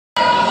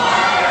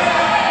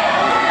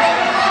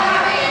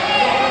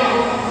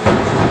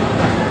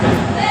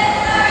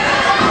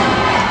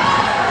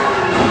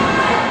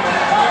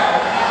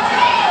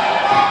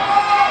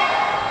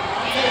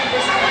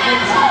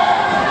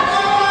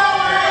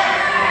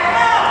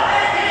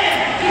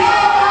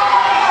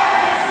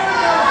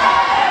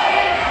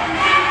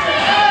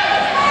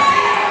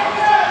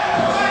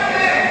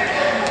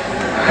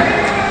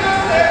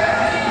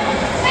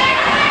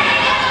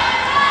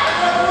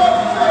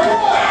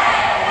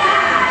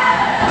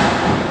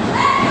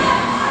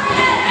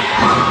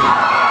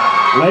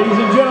Ladies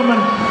and gentlemen,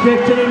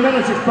 15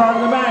 minutes expired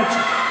in the match.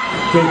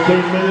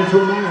 15 minutes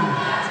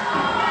remaining.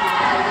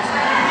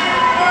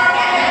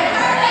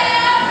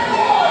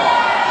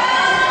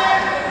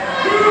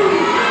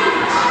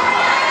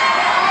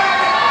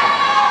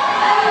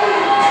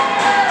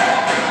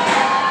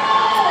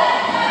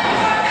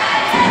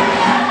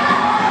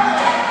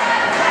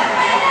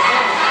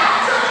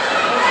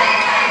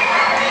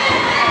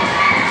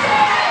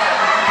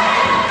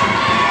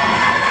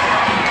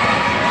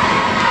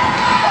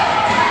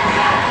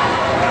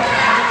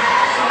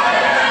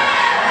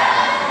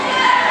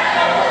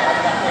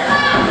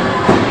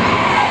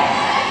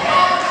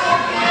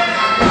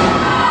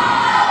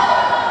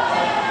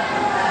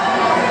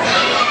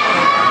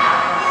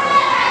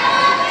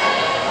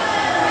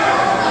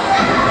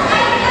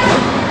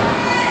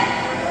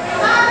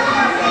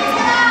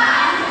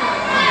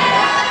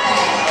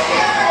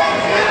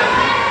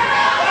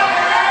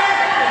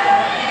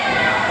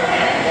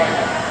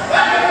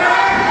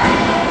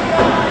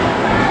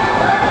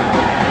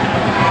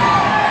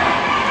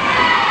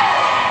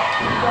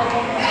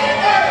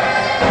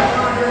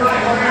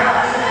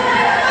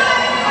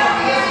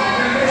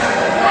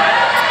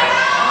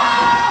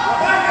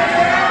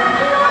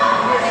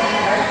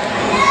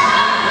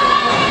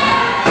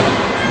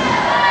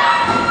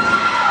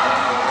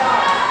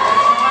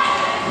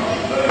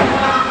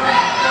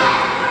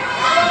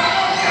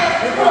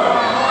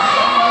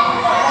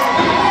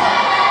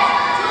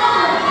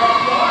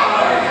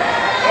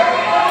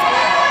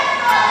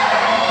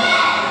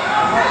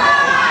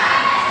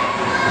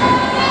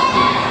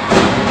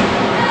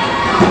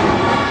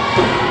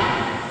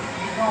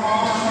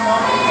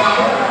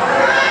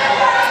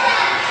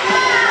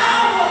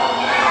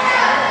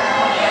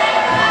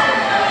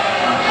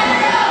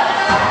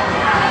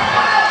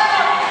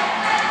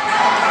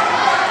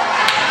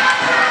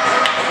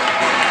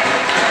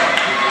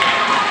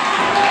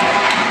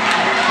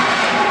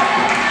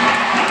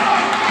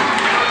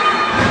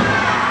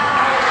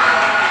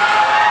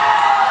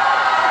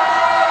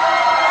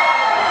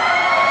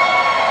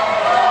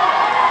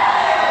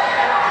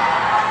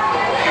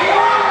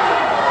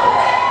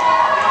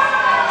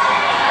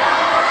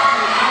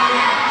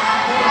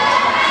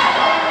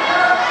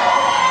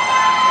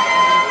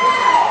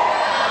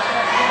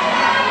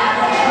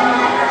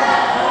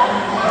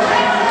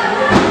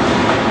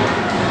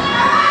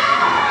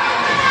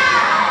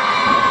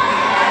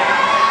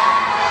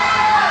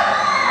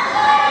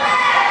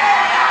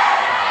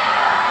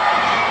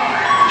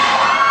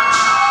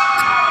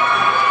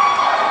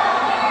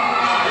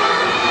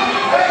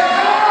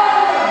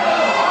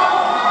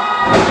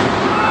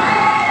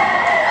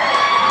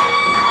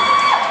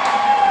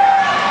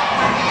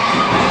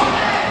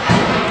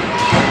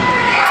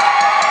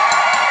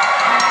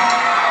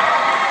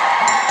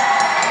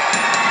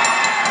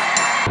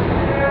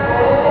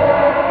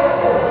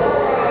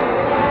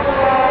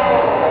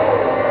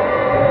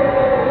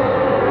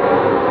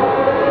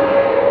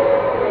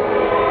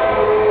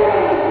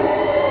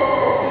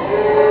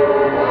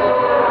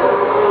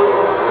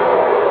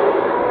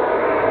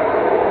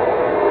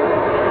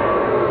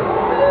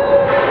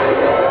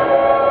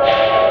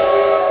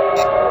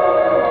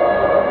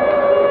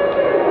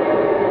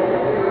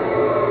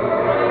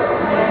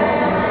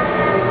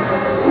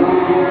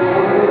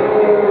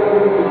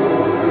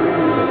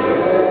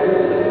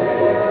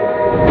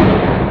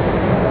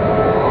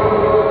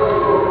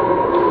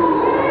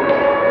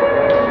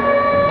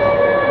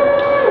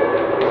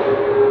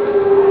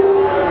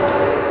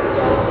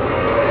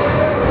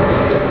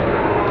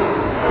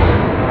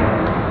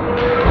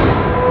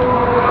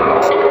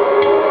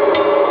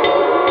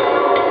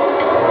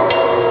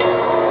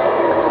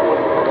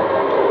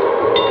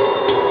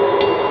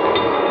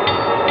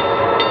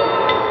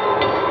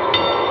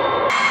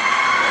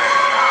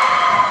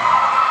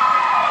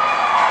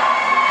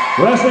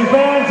 Wrestling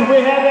fans, we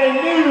have a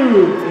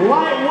new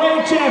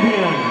lightweight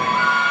champion.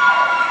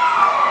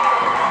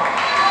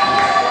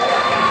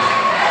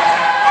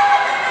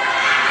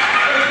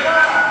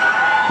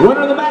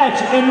 Winner of the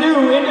match and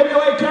new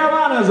NWA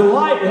Carolina's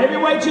light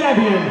heavyweight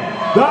champion,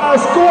 the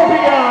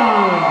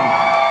Scorpion.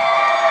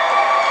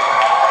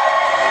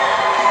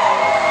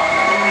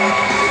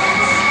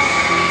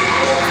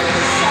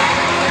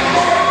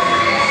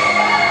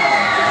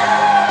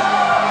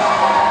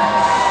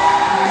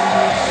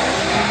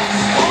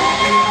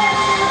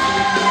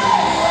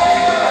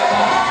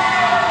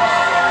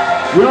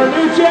 Your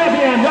new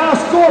champion, the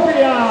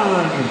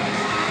Scorpion.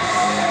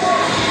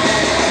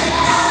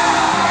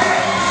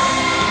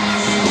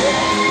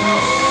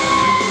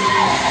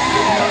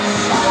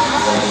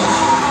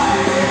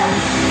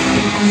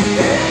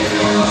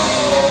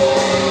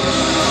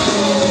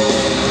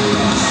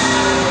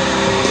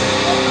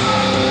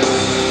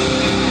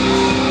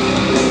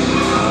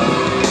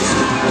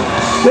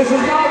 This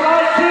is not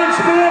right, Ken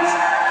Spence.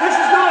 This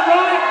is not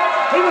right.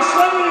 He was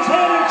slamming his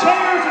head in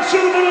chairs. It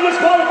should have been a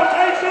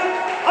disqualification.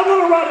 I'm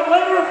going to write a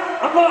letter.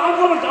 I'm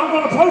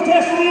going to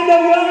protest the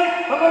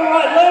NWA. I'm going to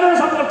write letters.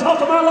 I'm going to talk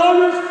to my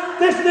lawyers.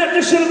 This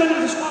should have been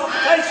a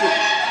disqualification.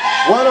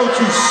 Why don't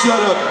you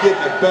shut up and get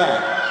in the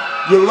back?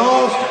 You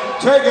lost.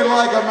 Take it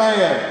like a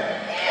man.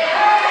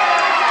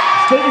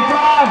 Stevie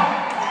Fry,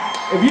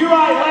 if you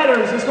write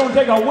letters, it's going to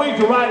take a week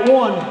to write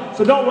one,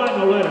 so don't write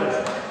no letters.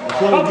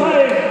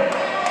 Okay.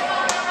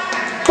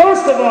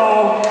 First of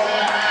all,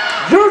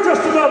 you're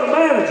just another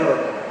manager.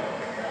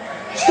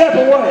 Step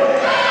away.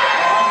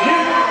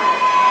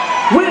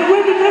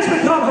 When did this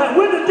become?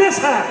 When did this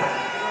happen?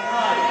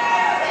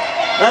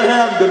 That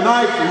happened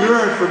tonight for your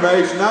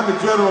information. I'm the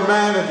general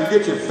manager.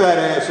 Get your fat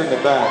ass in the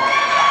back.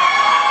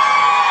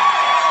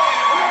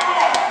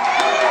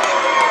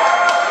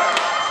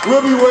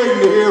 We'll be waiting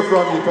to hear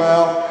from you,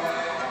 pal.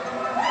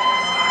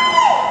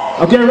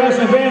 Okay,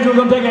 wrestling fans, we're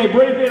going to take a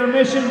brief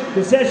intermission.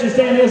 Concession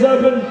stand is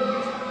open.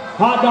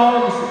 Hot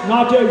dogs,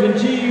 nachos and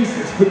cheese,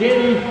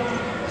 spaghetti,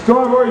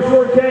 strawberry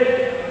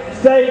shortcake,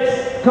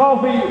 steaks,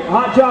 coffee,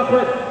 hot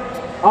chocolate,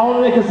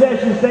 all in the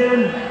concession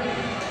stand.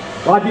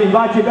 I'd like to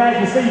invite you back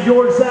to see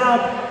George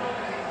South,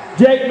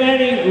 Jake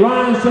Manning,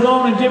 Ryan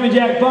Stallone, and Jimmy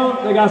Jack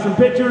Funk. They got some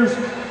pictures,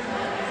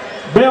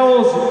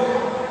 bells,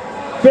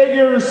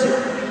 figures,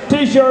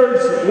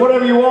 t-shirts,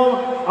 whatever you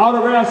want.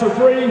 Autographs are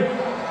free.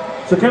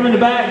 So come in the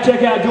back,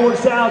 check out George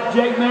South,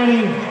 Jake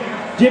Manning,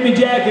 Jimmy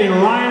Jack,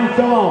 and Ryan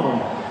Stallone.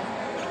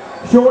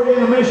 Short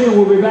intermission,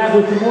 we'll be back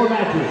with some more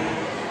matches.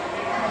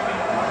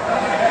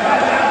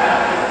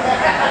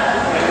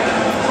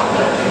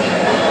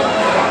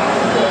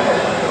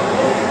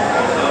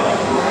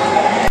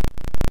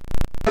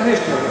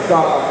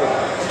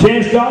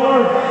 Ken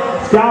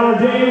Skylar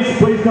James,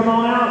 please come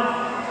on out.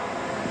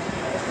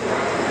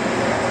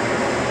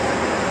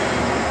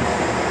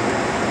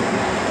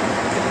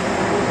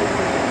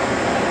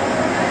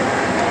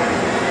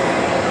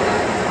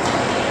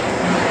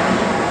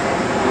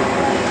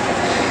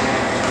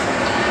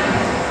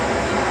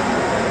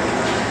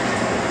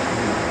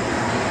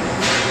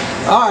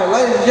 All right,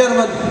 ladies and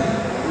gentlemen,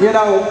 you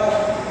know,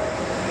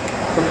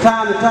 from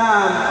time to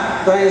time,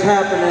 things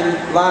happen in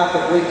life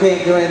that we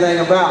can't do anything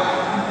about.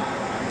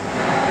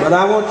 But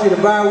I want you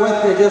to bear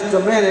with me just a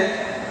minute,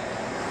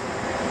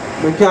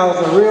 because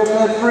a real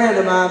good friend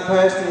of mine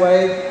passed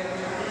away.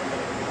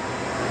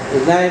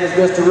 His name is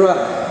Mr.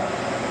 Rudder.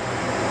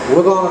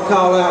 We're going to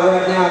call out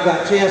right now. I've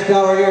got Chance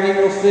Dollar here, and he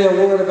won't say a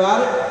word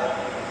about it.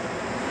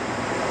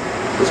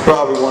 It's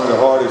probably one of the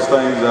hardest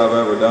things I've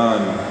ever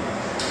done.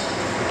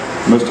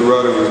 Mr.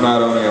 Rudder was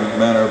not only a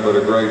mentor, but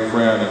a great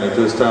friend, and at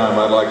this time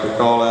I'd like to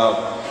call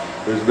out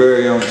his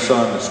very own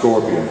son, the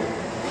Scorpion.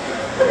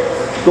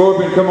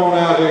 Scorpion, come on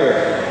out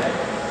here.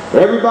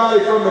 Everybody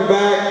from the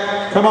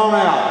back, come on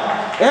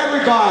out.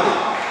 Everybody.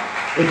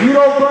 If you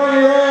don't bring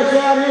your ass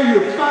out here,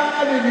 you're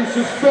fined and you're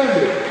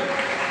suspended.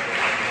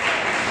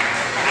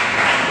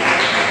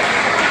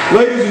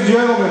 Ladies and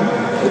gentlemen,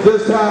 at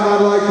this time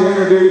I'd like to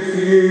introduce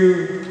to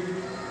you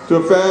to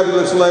a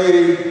fabulous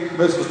lady,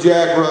 Mrs.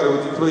 Jack Rudder.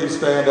 Would you please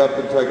stand up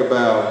and take a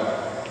bow?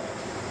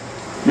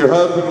 Your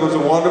husband was a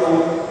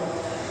wonderful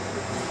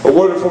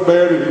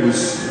man, and he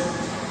was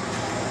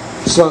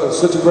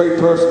such a great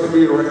person to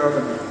be around.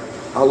 And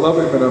I love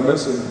him and I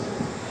miss him.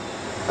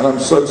 And I'm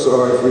so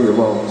sorry for your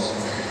loss.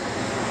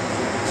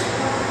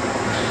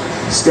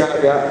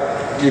 Scotty,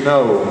 you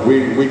know,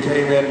 we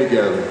came in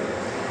together.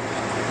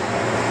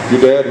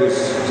 Your dad was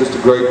just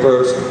a great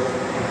person.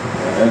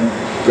 And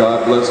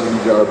God bless him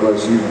and God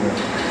bless you.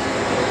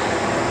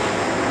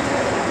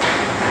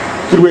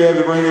 Could we have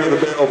the ringing of the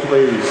bell,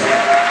 please?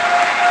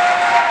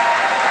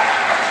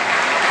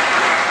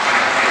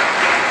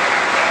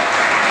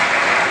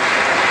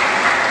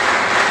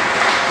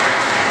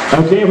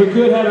 Okay, if we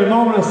could have a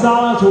moment of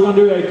silence, we're going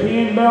to do a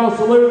Ken Bell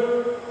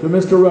salute to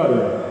Mr.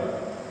 Rudder.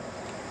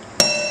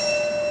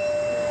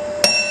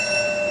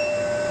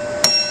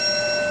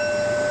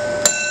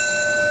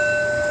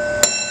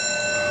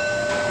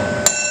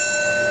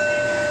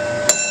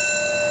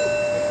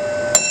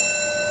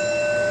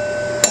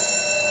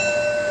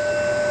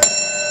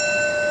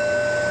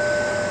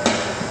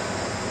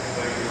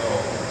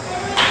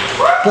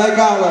 Thank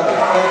all of you.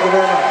 Thank you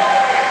very much.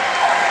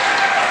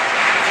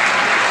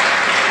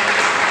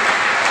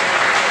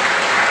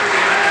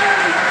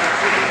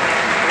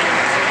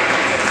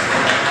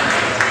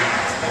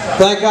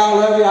 Thank all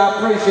of you. I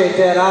appreciate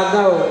that. I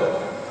know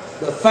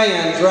the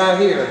fans right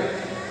here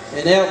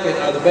in Elkin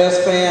are the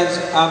best fans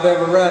I've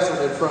ever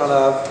wrestled in front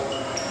of.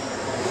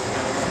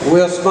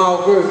 We're a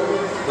small group,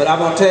 but I'm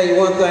going to tell you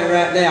one thing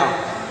right now.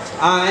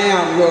 I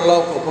am your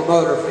local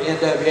promoter for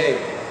NWA.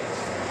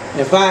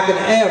 If I can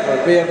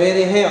ever be of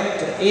any help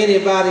to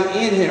anybody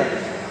in here,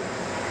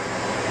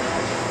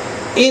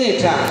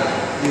 anytime,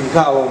 you can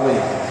call on me.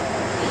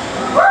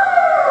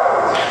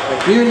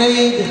 If you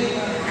need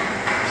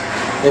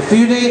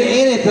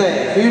anything,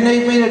 if you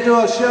need me to do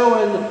a show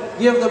and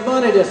give the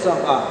money to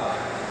somebody,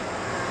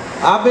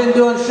 I've been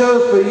doing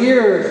shows for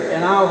years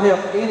and I'll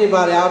help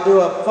anybody. I'll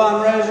do a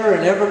fundraiser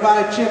and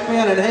everybody chip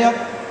in and help,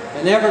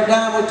 and every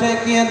dime we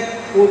take in,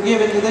 we'll give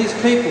it to these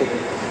people.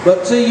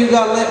 But see, you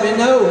got to let me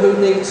know who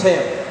needs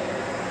help,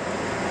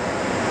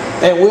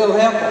 and we'll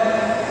help them.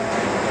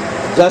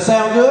 Does that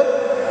sound good?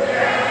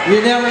 You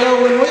never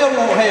know when we'll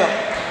want help.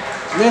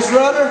 Miss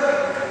Rudder,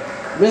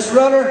 Miss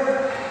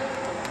Rudder,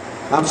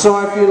 I'm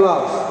sorry for your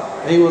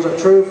loss. He was a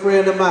true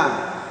friend of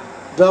mine.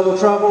 Double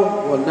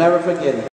Trouble will never forget him.